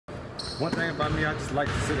One thing about me, I just like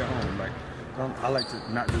to sit at home. Like, I like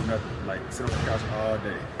to not do nothing. Like, sit on the couch all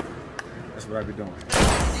day. That's what I be doing.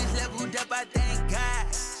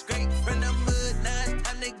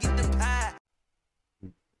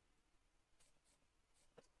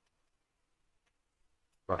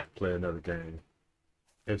 About to play another game.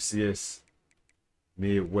 FCS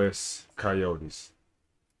Midwest Coyotes.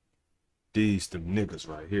 These them niggas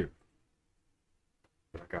right here.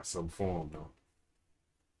 But I got something for them though.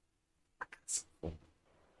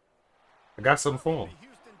 I got something for them.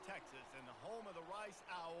 Houston, Texas, and the home of the Rice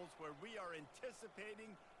Owls, where we are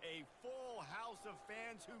anticipating a full house of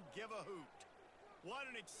fans who give a hoot. What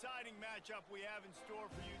an exciting matchup we have in store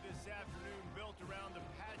for you this afternoon, built around the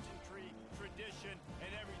pageantry, tradition, and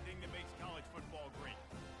everything that makes college football great.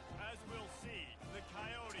 As we'll see, the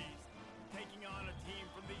Coyotes taking on a team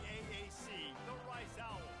from the AAC, the Rice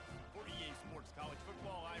Owls. For EA Sports College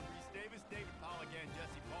Football, I'm Reese Davis, David Pollock, and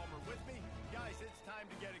Jesse Palmer with me. Guys, it's time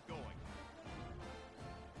to get it going.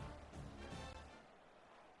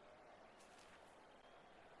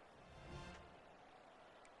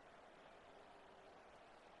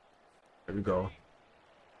 Here we go.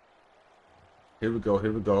 Here we go.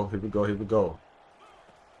 Here we go. Here we go. Here we go.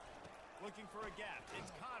 Looking for a gap.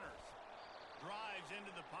 It's Connors. Drives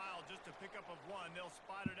into the pile just to pick up of one. They'll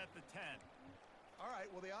spot it at the 10. All right,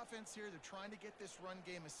 well, the offense here, they're trying to get this run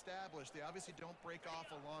game established. They obviously don't break off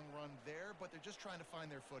a long run there, but they're just trying to find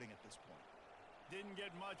their footing at this point. Didn't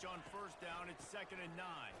get much on first down. It's 2nd and 9.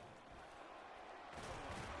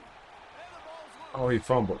 Oh, he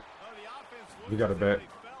fumbled. Oh, the offense We got a bet.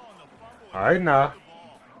 All All right, now.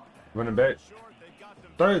 Running back.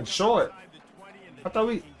 Third short. I thought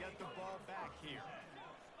we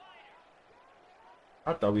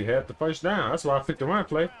had the first down. That's why I picked the run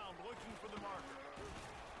play.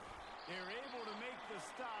 They're able to make the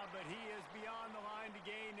stop, but he is beyond the line to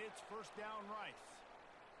gain. It's first down Rice.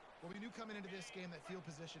 Well, we knew coming into this game that field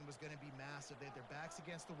position was going to be massive. They had their backs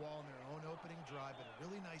against the wall in their own opening drive, but a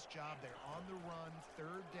really nice job there on the run,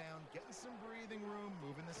 3rd down, getting some breathing room,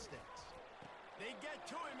 moving the sticks. They get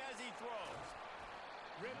to him as he throws.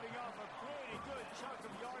 Ripping off a pretty good chunk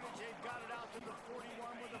of yardage. They've got it out to the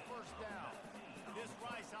 41 with a first down. This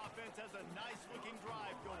Rice offense has a nice-looking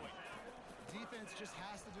drive going. Defense just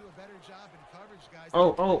has to do a better job in coverage, guys.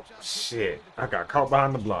 Oh, shit. I got caught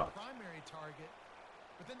behind the block. Primary target,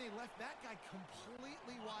 but then they left that guy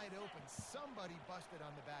completely wide open. Somebody busted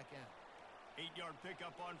on the back end. 8-yard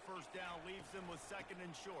pickup on first down leaves them with 2nd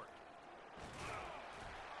and short.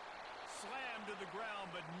 Slammed to the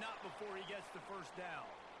ground, but not before he gets the first down.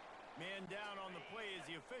 Man down on the play as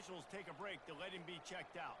the officials take a break to let him be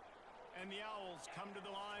checked out. And the Owls come to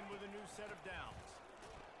the line with a new set of downs.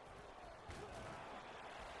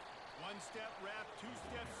 1-step wrap,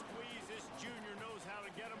 2-step squeeze. This junior knows how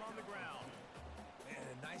to get him on the ground. Man,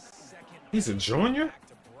 a nice second. He's a junior?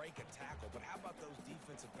 To break a tackle, but how about those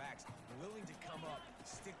defensive backs willing to come up,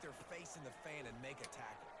 stick their face in the fan, and make a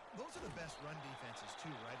tackle? Those are the best run defenses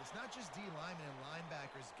too, right? It's not just D linemen and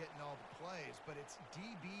linebackers getting all the plays, but it's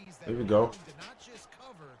DBs that Here we go. to not just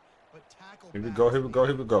cover, but tackle. Here we go. Here we go.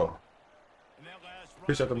 Here we go.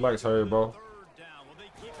 Appreciate the likes, Harry, bro.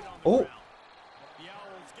 Oh,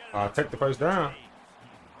 I'll take the first down.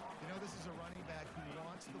 You know, this is a running back who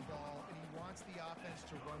wants the ball, and he wants the offense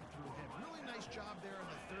to run through him. Really nice job there on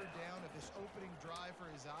the 3rd down of this opening drive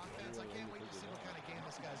for his offense. I can't wait to see what kind of game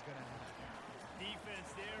this guy's going to have. Defense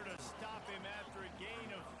there to stop him after a gain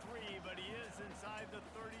of 3, but he is inside the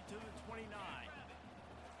 30 to the 29.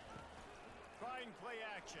 Trying play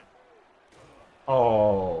action.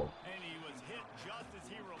 Oh. And he was hit just as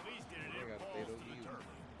he released it, and it falls to the turf.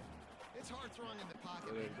 It's hard throwing in the pocket.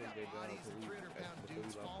 Bodies and 300-pound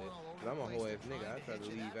dudes falling all over I'm a the whole place. ass nigga. I tried to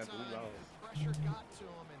leave after we lost. Pressure got to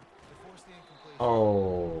him, and they forced the incompletion.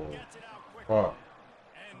 Oh. Gets it out quickly. Fuck.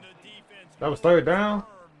 And the defense That was 3rd down?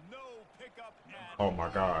 no pickup at Oh my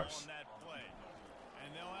gosh. on that play. And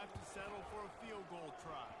they'll have to settle for a field goal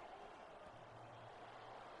try.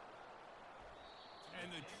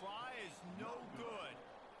 And the try is no good.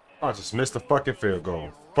 I just missed the fucking field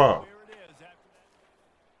goal. Fuck.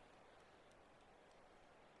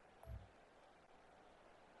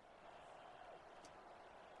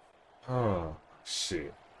 Oh,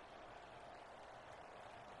 shit.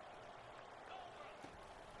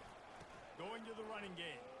 Going to the running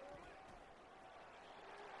game.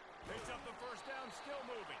 Picks up the first down, still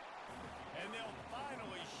moving. And they'll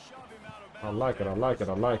finally shove him out of bounds. I like it. I like it.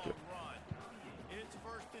 I like it. It's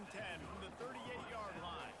 1st and 10 from the 38-yard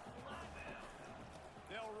line.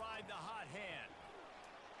 They'll ride the hot hand.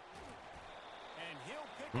 And he'll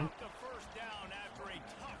pick up the first down after a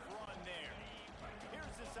tough run there.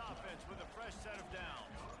 Here's this offense first set of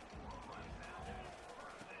downs.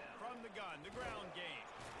 From the gun, the ground game.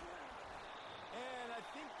 And I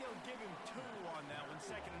think they'll give him 2 on that one.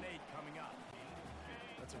 2nd and 8 coming up.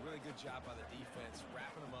 That's a really good job by the defense,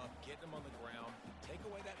 wrapping them up, getting them on the ground. Take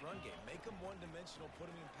away that run game. Make them one-dimensional, put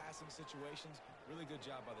them in passing situations. Really good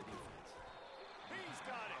job by the defense. He's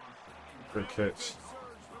got it. Good catch.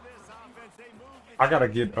 Surge for this offense. They move the I gotta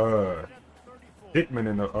get Hickman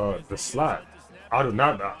in the slot. I do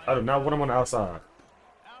not want him on the outside.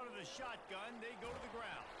 Out of the shotgun, they go to the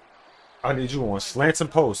ground. I need you on slants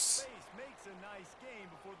and posts. Makes a nice game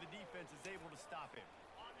before the defense is able to stop him.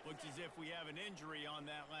 Looks as if we have an injury on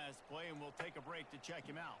that last play, and we'll take a break to check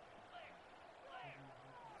him out.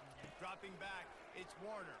 Dropping back, it's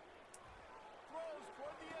Warner. Throws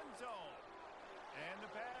toward the end zone. And the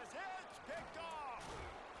pass hits, picked off.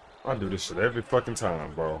 I do this shit every fucking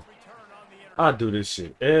time, bro. I do this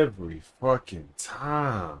shit every fucking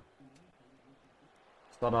time.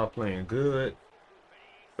 Start out playing good.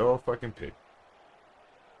 Throw a fucking pick.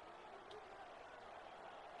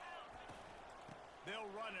 They'll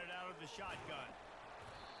run it out of the shotgun.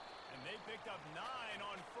 And they picked up 9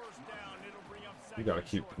 on first down. It'll bring up second. We gotta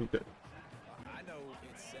keep. I know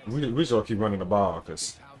it's We just gotta keep running the ball,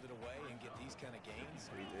 cause pound it away and get these kind of games.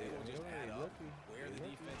 They will just add up, wear the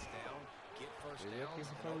defense down, get first downs,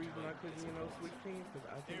 and ultimately You know, sweet team, because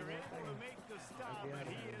I think They're one able to thing. make the stop, but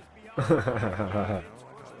he is beyond. I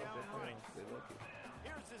First down right. They're lucky.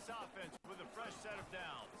 Here's this offense with a fresh set of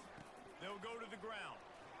downs. They'll go to the ground.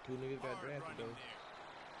 2 niggas got Hard drafted running though. there.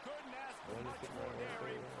 Couldn't ask for One is much sitting more right there.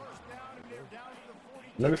 A there. first down, and they're down to the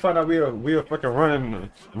 42. let me find out we a fucking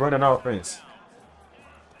running offense.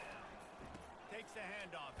 Takes the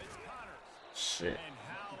handoff. It's Connors. Shit. And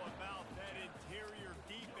how about that interior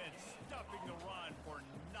defense stuffing the run for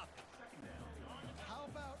nothing? How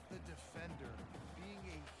about the defender being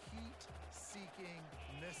a heat-seeking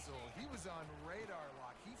missile? He was on radar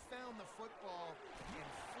lock. He found the football and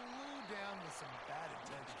flew down with some bad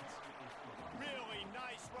intentions. Really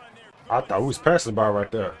nice run there. I thought we was passing the ball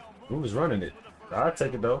right there. We was running it. I'll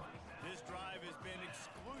take it though. This drive has been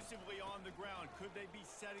exclusively on the ground. Could they be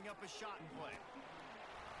setting up a shot and play?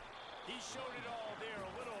 He showed it all there.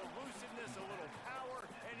 A little elusiveness, a little power,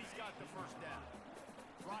 and he's got the first down.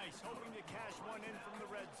 Rice hoping to cash one in from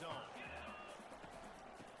the red zone.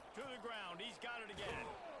 To the ground. He's got it again.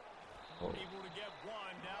 Able to get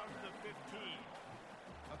one down to the 15.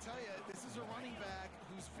 I'll tell you, this is a running back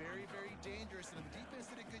who's very, very dangerous, and the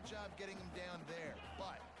defense did a good job getting him down there.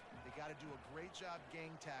 But they got to do a great job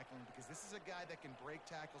gang tackling, because this is a guy that can break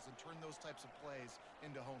tackles and turn those types of plays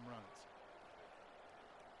into home runs.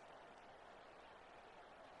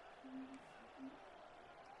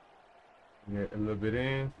 Get a little bit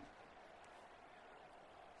in.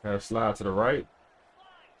 Have a slide to the right.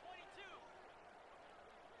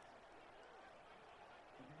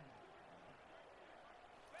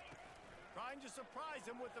 Trying to surprise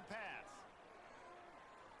him with the pass.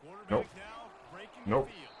 Quarterback Nope. now breaking Nope.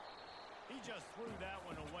 the field. He just threw that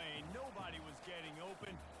one away. Nobody was getting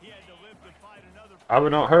open. He had to live to fight another. I've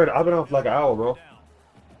been on for like an hour, bro.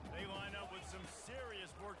 They line up with some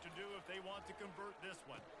serious work to do if they want to convert this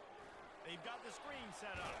one. They've got the screen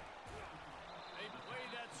set up. They play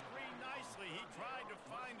that screen nicely. He tried to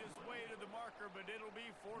find his way to the marker, but it'll be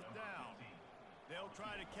 4th down. They'll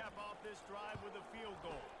try to cap off this drive with a field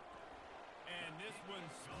goal. And this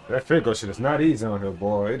one's... That field goal shit is not easy on here,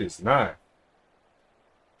 boy. It is not.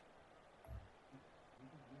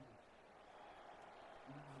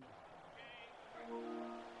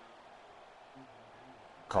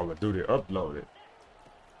 Call of Duty uploaded.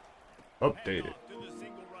 Updated. To the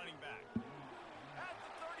single running back. At the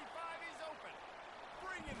 35, he's open.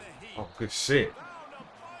 Bringing the heat. Oh, good shit. Found a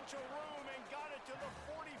bunch of room and got it to the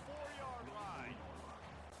 44-yard line.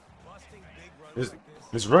 busting big runs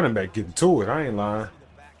like This running back getting to it. I ain't lying.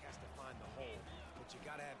 The back has to find the hole, but you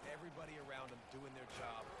got to have everybody around him doing their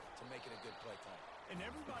job to make it a good play call. And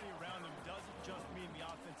everybody around them doesn't just mean the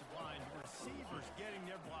offensive line. Receivers getting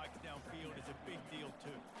their blocks downfield is a big deal,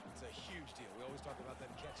 too. It's a huge deal. We always talk about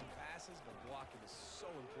them catching passes, but blocking is so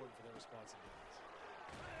important for their responsibilities.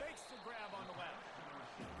 Fakes the grab on the left.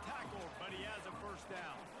 Tackled, but he has a first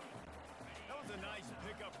down. That was a nice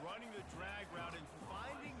pickup, running the drag route and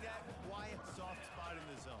finding that quiet, soft spot in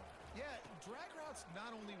the zone. Yeah, drag routes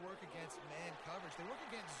not only work against man coverage, they work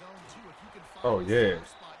against zone too. If you can find Oh, the yeah.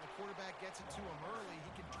 soft spot and the quarterback gets it to him early,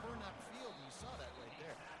 he can turn upfield, and you saw that right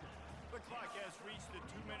there. The clock has reached the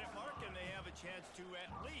 2-minute mark, and they have a chance to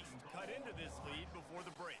at least cut into this lead before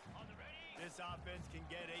the break. This offense can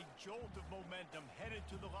get a jolt of momentum headed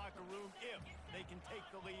to the locker room if they can take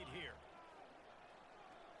the lead here.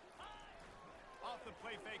 off the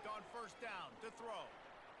play fake on first down to throw.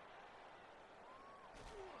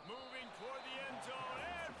 Moving toward the end zone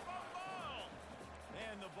and fumble.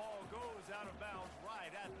 And the ball goes out of bounds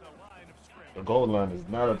right at the line of scrimmage. The goal line is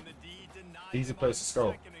not an And the D denies easy him place on to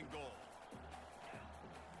score. second and goal.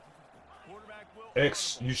 Quarterback will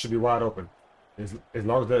X, audible. you should be wide open. As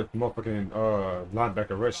long as that motherfucking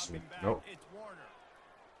linebacker rushes me. Dropping back, Nope, it's Warner.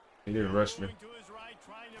 he didn't rush me. Moving to his right,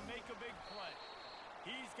 trying to make a big play.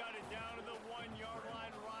 He's got it down to the 1-yard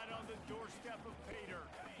line, right on the doorstep of Pater.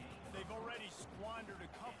 They've already squandered a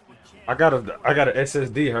couple of chances. I got an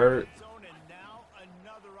SSD, heard. Zone, and now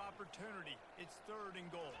another opportunity. It's third and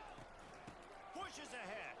goal. Pushes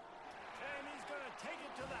ahead, and he's going to take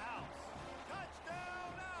it to the house. Touchdown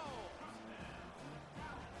now.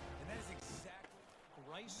 And that is exactly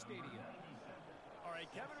Rice Stadium. All right,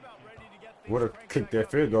 Kevin, about ready to get things Would have cranked kicked back that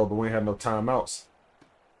up. field goal, but we ain't had no timeouts.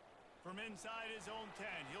 From inside his own 10,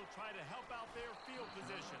 he'll try to help out their field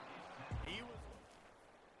position. He was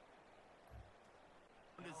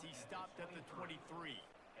as he stopped at the 23.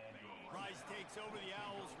 Rice takes over the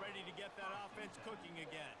Owls, ready to get that offense cooking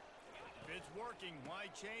again. If it's working, why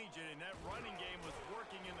change it? And that running game was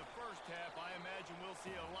working in the first half. I imagine we'll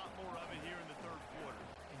see a lot more of it here in the third quarter.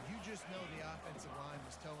 And you just know the offensive line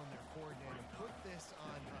was telling their coordinator, put this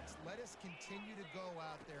on us. Let us continue to go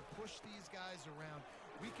out there, push these guys around.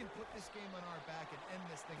 We can put this game on our back and end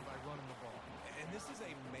this thing by running the ball. And this is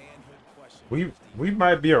a manhood question. We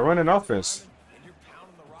might be a running offense. And you're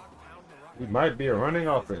pounding the rock, pounding the rock. We might be a running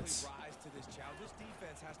Physically offense. rise to this challenge. This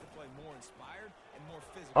defense has to play more inspired and more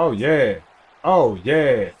physical. Oh yeah. Oh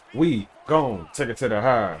yeah. We gon' take it to the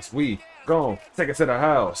house. We gon' take it to the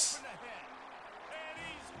house. And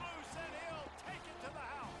he's loose, and he'll take it to the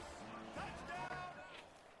house. Touchdown.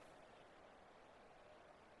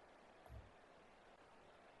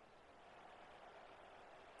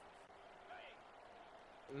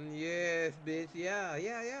 Yes, bitch. Yeah.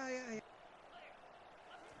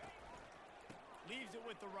 Leaves it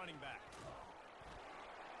with the running back.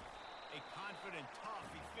 A confident, tough,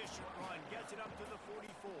 efficient run gets it up to the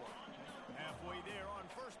 44. Halfway there on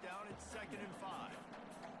first down, it's 2nd and 5.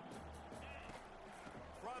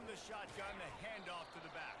 From the shotgun, the handoff to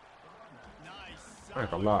the back. Nice. I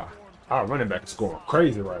ain't gonna lie. Our running back is going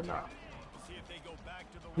crazy right now. See if they go back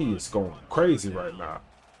to the He run is here going on crazy third right down. now.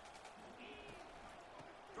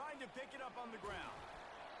 Trying to pick it up on the ground.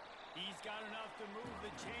 He's got enough to move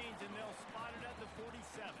the chains, and they'll spot it at the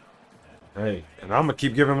 47. Hey, and I'm gonna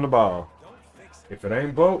keep giving him the ball. Don't fix it. If it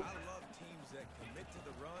ain't broke, I love teams that commit to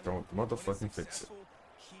the run. don't When it's motherfucking fix it. successful,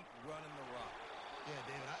 keep running the rock. Yeah,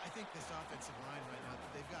 David, I think this offensive line right now,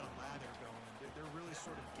 they've got a lather going. They're really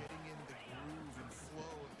sort of getting in the groove and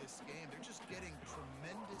flow of this game. They're just getting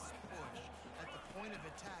tremendous push at the point of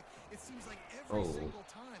attack. It seems like every single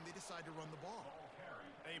time they decide to run the ball.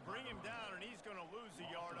 They bring him down, and he's going to lose a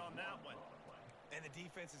yard on that one. And the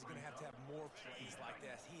defense is going to have more plays like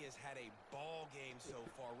this. He has had a ball game so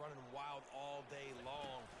far, running wild all day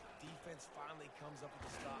long. Defense finally comes up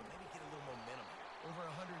with a stop, maybe get a little momentum. Over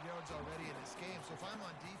 100 yards already in this game. So if I'm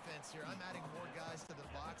on defense here, I'm adding more guys to the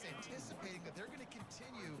box, anticipating that they're going to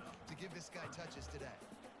continue to give this guy touches today.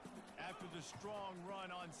 After the strong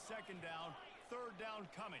run on 2nd down, 3rd down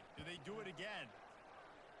coming. Do they do it again?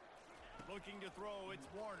 Looking to throw, it's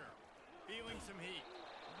Warner. Feeling some heat.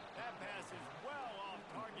 That pass is well off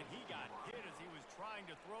target. He got hit as he was trying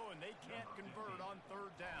to throw, and they can't convert on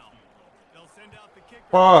 3rd down. They'll send out the kicker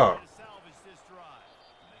Fuck. to salvage this drive.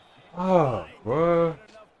 Oh, boy.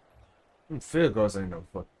 Them field goals ain't no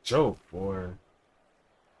fucking joke, boy.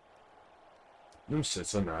 Them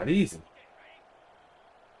shits are not easy.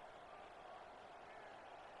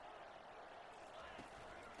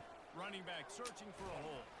 Running back searching for a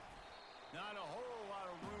hole. Not a whole lot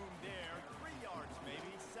of room there. 3 yards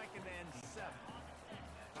maybe. 2nd and 7.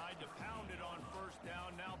 Tried to pound it on first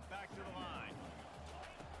down. Now back to the line.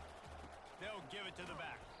 They'll give it to the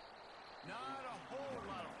back. Not a whole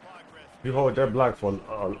lot of progress. You hold that block for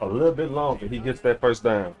a little bit longer, he gets that first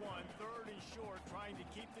down. 3rd and short, trying to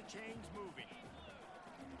keep the chains moving.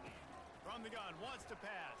 From the gun, wants to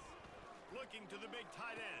pass. Looking to the big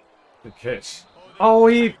tight end. Good catch. Oh, Oh,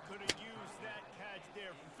 he. could have used that catch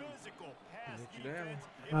there. Physical pass Let you down. defense. It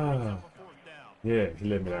brings up a 4th down. Yeah, he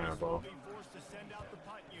let me down, bro. Be forced to send out the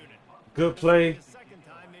punt unit. Good play. The second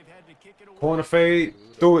time they've had to kick it away. Corner fade.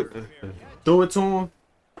 Threw it to him.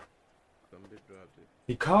 Somebody dropped it.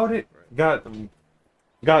 He caught it. Got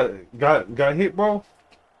hit, bro.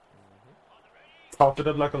 Tossed it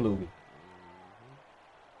up like a loogie. Sounds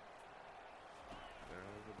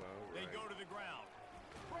about They right. go to the ground.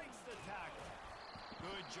 Breaks the tackle.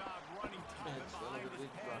 Good job running top and Son of behind a his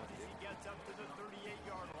bitch pads dropped as he gets up to the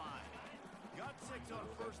on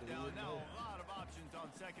first down. Now a lot of options on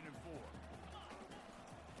 2nd and 4.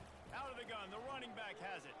 Out of the gun, the running back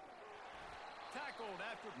has it. Tackled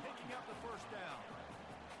after picking up the first down.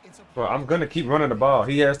 Bro, I'm gonna keep running the ball.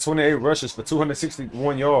 He has 28 rushes for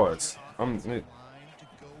 261 yards. To go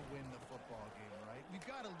win the football game, right? We've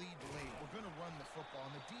got to lead late. We're going to run the football,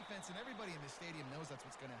 and the defense and everybody in the stadium knows that's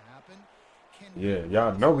what's going to happen. Yeah,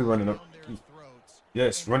 y'all know we running up.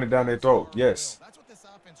 Yes, running down their throat. Yes. That's what this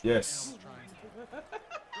offense Yes.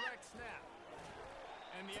 Direct snap.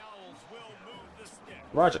 And the Owls will move the stick.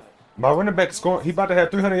 Roger. My running back is going. He about to have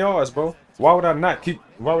 300 yards, bro. Why would I not keep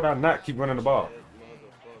running the ball?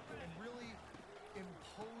 and really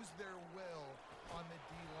impose their will on the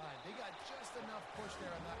D-line. They got just enough push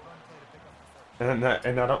there on that run play to pick up the first.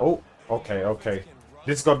 And I don't. Oh, okay.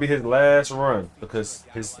 This is gonna be his last run because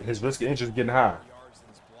his risk of injury is getting high.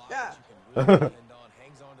 Yeah.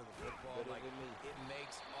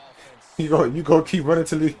 you go keep running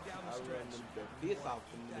till he. I ran them the piss off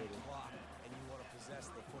them niggas. And you want to possess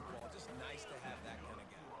the football. Just nice to have that kind of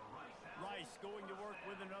guy. Rice going to work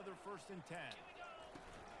with another 1st and 10.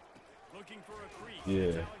 Looking for a crease.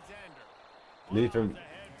 Yeah. Alexander.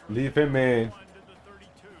 Leave him, man. 1 to the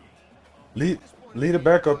 32. Lead the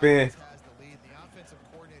backup in.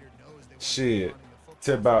 Shit.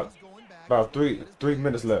 To about 3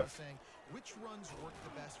 minutes left.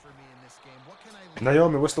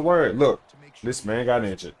 Naomi, what's the word? Look, this man got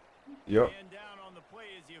injured. Yup. Man down on the play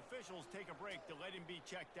as the officials take a break to let him be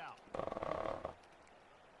checked out.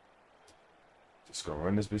 Just gonna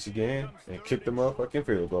run this bitch again and kick the motherfucking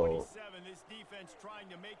field goal. 27, this defense trying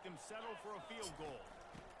to make them settle for a field goal.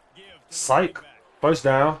 Give to the Psych. running back. First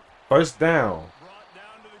down. First down. Brought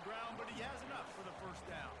down to the ground, but he has enough for the first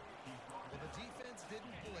down. Well, the defense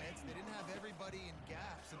didn't blitz. They didn't have everybody in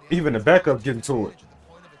gaps. And Even the backup getting to it. at the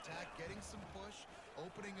point of attack, getting some push,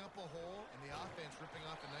 opening up a hole, and the offense ripping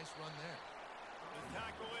off a nice run there. The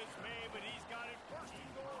tackle is made, but he's got it first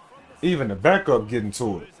and goal from the Even the backup getting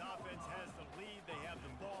to it. This offense has the lead. They have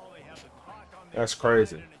the ball. They have the clock on their That's side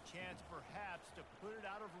crazy. and a chance perhaps to put it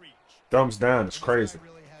out of reach. Thumbs down. It's crazy. This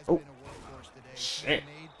guy really has Oh. been a workhorse today. Shit.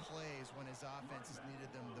 He made plays when his offense has needed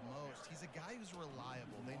them the most. He's a guy who's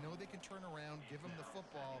reliable. They know they can turn around, give him the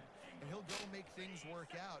football, and he'll go make things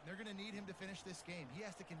work out. And they're going to need him to finish this game. He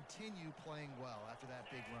has to continue playing well after that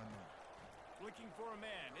big run there. Looking for a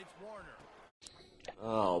man. It's Warner.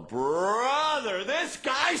 Oh, brother, this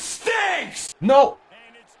guy stinks! No.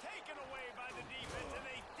 And it's taken away by the defense, and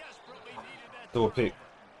they desperately needed that. Threw a pick.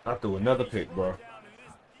 I threw another pick, bro. Down to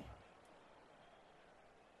this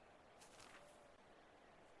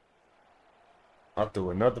I threw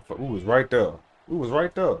another. We was right there. We was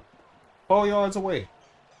right there. 4 yards away.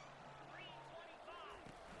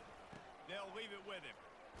 They'll leave it with him.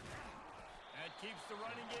 That keeps the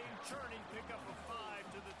running game churning. Pick up a 5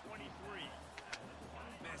 to the 23.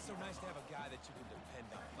 Man, it's so nice to have a guy that you can depend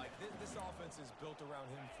on. Like, this offense is built around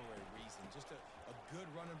him for a reason. Just a good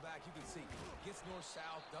running back. You can see, gets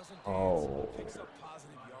north-south, doesn't dance, picks up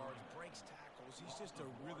positive yards, breaks tackles. He's just a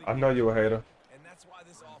really I know you a hater. and that's why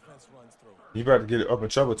this offense runs through. You better get up in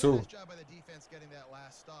trouble too. Nice job by the defense getting that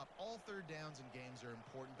last stop. All 3rd downs in games are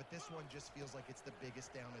important, but this one just feels like it's the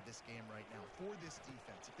biggest down of this game right now for this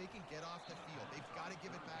defense. If they can get off the field, they've got to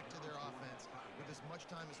give it back to their offense with as much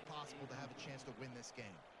time as possible to have a chance to win this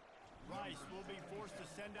game. Rice will be forced to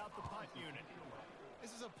send out the punt unit.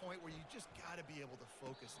 This is a point where you just got to be able to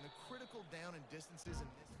focus. And the critical down and distances in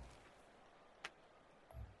this.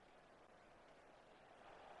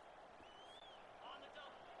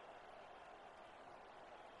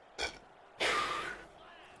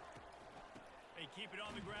 They keep it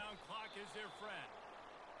on the ground. Clock is their friend.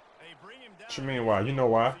 They bring him down. What you mean why? You know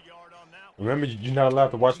why? A yard on that one. Remember, you're not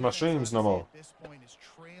allowed to watch my streams no more. At this point is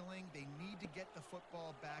trailing. They need to get the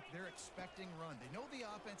football back. They're expecting run. They know the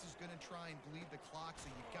offense is going to try and bleed the clock, so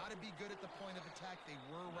you got to be good at the point of attack. They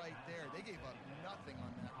were right there. They gave up nothing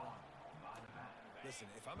on that run. Listen,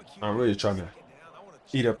 if I'm a I'm really trying to second down, I wanna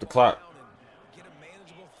eat check up the ball clock. down and get a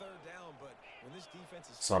manageable 3rd down, but when this defense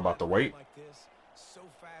is So I'm about to flat wait. like this, so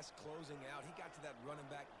fast closing out, he got to that running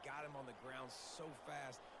back, got him on the ground so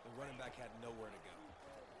fast, the running back had nowhere to go.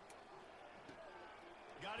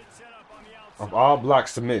 Got it set up on the outside. Of all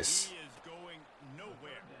blocks to miss. He is going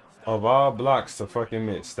nowhere. Of all blocks to fucking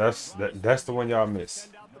miss. That's the one y'all miss.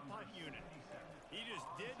 Send out the punt unit. He just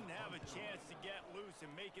didn't have a chance to get loose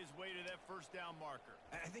and make his way to that first down marker.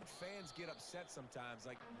 I think fans get upset sometimes,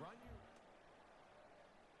 like, run your...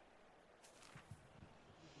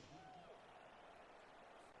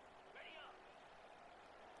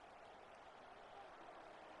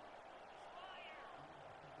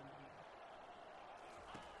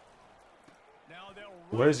 Now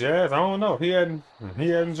Where's Jazz? I don't know. He hadn't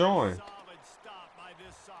joined. Solid stop by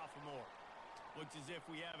this sophomore. Looks as if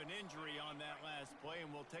we have an injury on that last play,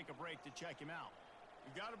 and we'll take a break to check him out.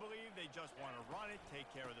 You got to believe they just want to run it,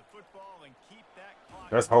 take care of the football, and keep that clock.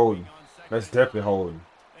 That's holding. That's definitely holding.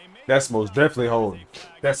 That's most definitely holding.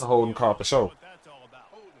 That's a holding call for sure.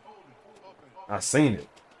 I seen it.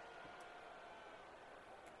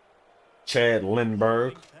 Chad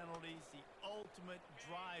Lindbergh. Penalties, the ultimate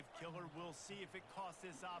drive killer. We'll see if it costs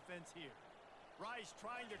this offense here. Rice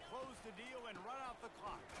trying to close the deal and run out the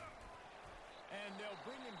clock. And they'll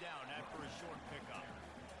bring him down after a short pickup.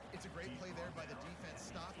 It's a great play there by the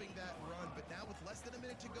defense, stopping that run. But now with less than a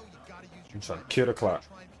minute to go, you got to use your trying to kill the clock.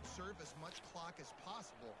 Try and conserve as much clock as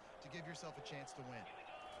possible to give yourself a chance to win.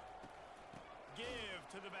 Give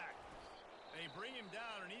to the back. They bring him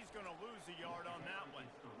down, and he's going to lose a yard on that one.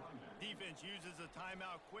 Defense uses a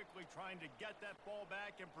timeout quickly, trying to get that ball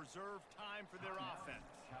back and preserve time for their offense.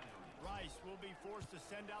 Rice will be forced to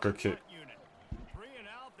send out the punt unit. 3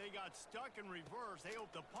 and out, they got stuck in reverse. They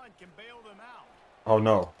hope the punt can bail them out. Oh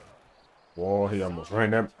no. Boy, he almost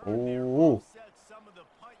ran that. Ooh. Some of the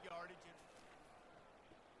punt yardage.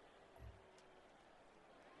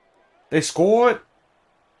 They scored.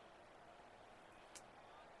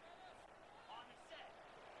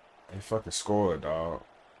 They fucking scored, dog.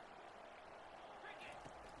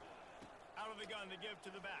 Out of the gun to give to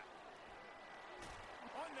the back.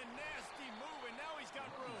 On the nasty move, and now he's got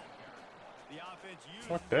room. The offense uses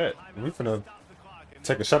Fuck that. We finna stop the clock, and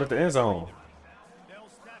take a shot at the end zone. they'll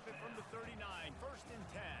snap it from the 39, 1st and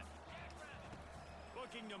 10.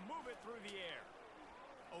 Looking to move it through the air.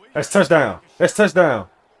 Oh, That's touchdown. That's touchdown.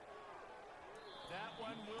 that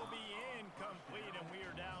one will be incomplete, and we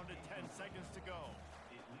are down to 10 seconds to go.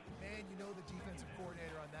 Man, you know the defensive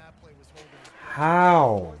coordinator on that play was holding his breath.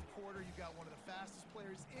 How? Fourth quarter, you got one of the fastest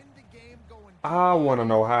players in the game going. I want to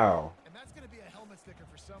know how. And that's going to be a helmet sticker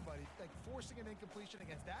for somebody. Like forcing an incompletion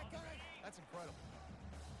against that guy, that's incredible.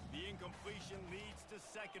 The incompletion leads to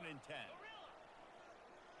 2nd and 10.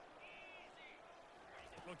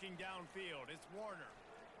 Looking downfield, it's Warner.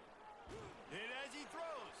 Hit as he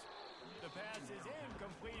throws. The pass is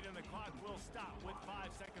incomplete, and the clock will stop with 5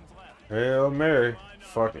 seconds left. Hail Mary. Line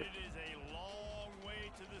up, Fuck but it. It is a long way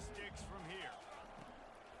to the sticks from here.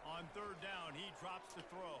 On 3rd down, he drops the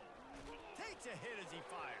throw. Takes a hit as he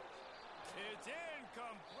fires. It's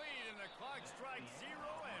incomplete, and the clock strikes 0,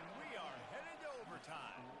 and we are headed to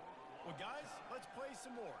overtime. Well, guys, let's play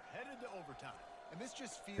some more. Headed to overtime. And this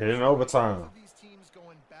just feels Hit in like overtime. both of these teams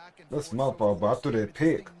going back and That's forth my so fault, but I close, threw that this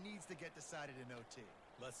pick. thing needs to get decided in OT.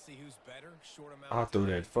 Let's see who's better. Short amount I of threw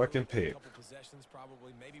time, that fucking a pick. couple possessions,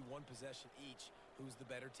 probably maybe 1 possession each. Who's the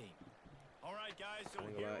better team? All right, guys, so I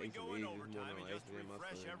ain't here gonna lie, we Ace go of in A's is overtime, more and just to than my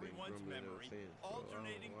refresh son been everyone's grumbling ever memory, since, so I don't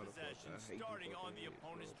alternating know why the fuck I possessions hate you starting on the fucking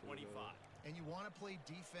opponent's A's, bro, 25. And you want to play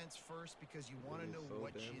defense first because you want to It is know so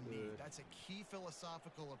what damn you need. good. That's a key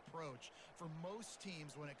philosophical approach for most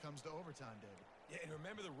teams when it comes to overtime, David. Yeah, and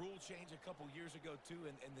remember the rule change a couple years ago, too,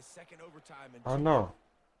 and the second overtime. And Oh no.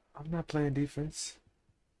 I'm not playing defense.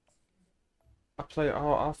 I play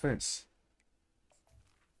all offense.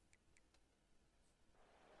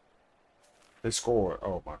 They scored.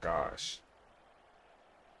 Oh my gosh.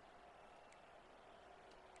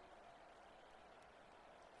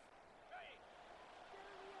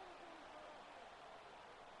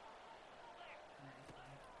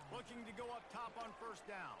 Looking to go up top on 1st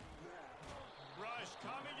down. Rush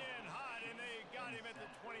coming in hot, and they got him at the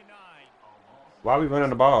 29. Why we running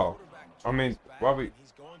the ball? quarterback I mean, drops why back, we? and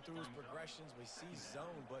he's going through his progressions. We see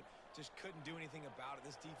zone, but just couldn't do anything about it.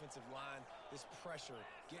 This defensive line, this pressure,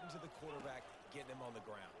 getting to the quarterback, getting him on the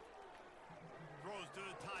ground. Throws to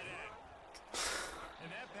the tight end. And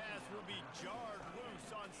that pass will be jarred loose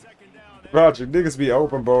on 2nd down. Roger, niggas be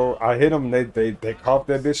open, bro. I hit them. They cough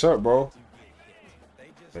that bitch up, bro.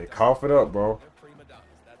 They cough it up, bro. They're prima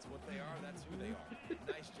donnas. That's what they are. That's who they are.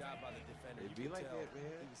 Nice job by the defender. It You be could like tell that,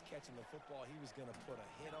 man. he was catching the football. He was going to put a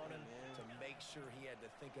hit on him to make sure he had to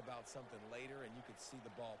think about something later, and you could see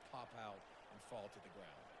the ball pop out and fall to the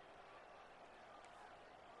ground.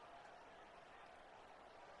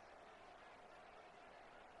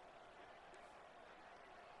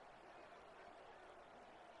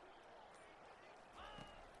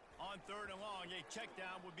 On 3rd and long, a check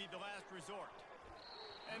down would be the last resort.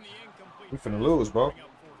 And the incomplete. We finna lose, bro.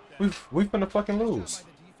 We finna fucking Nice job lose.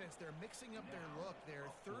 by the defense. They're mixing up their look. They're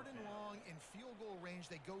 3rd and long in field goal range.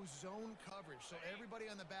 They go zone coverage. So everybody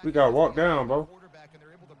on the back. We got end walked is down, bro. Quarterback, and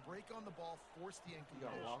they're able to break on the ball, force the You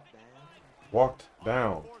got incompletion. walked down. Walked On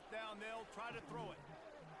down. 4th down, they'll try to throw it.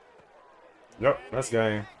 Yep, that's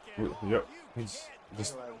game. Yep. He's You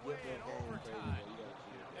just can't Like, win get that in game overtime. crazy,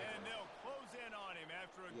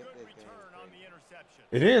 perception.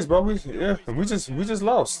 It is, bro. We just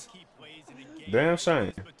lost. Damn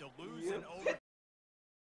shame.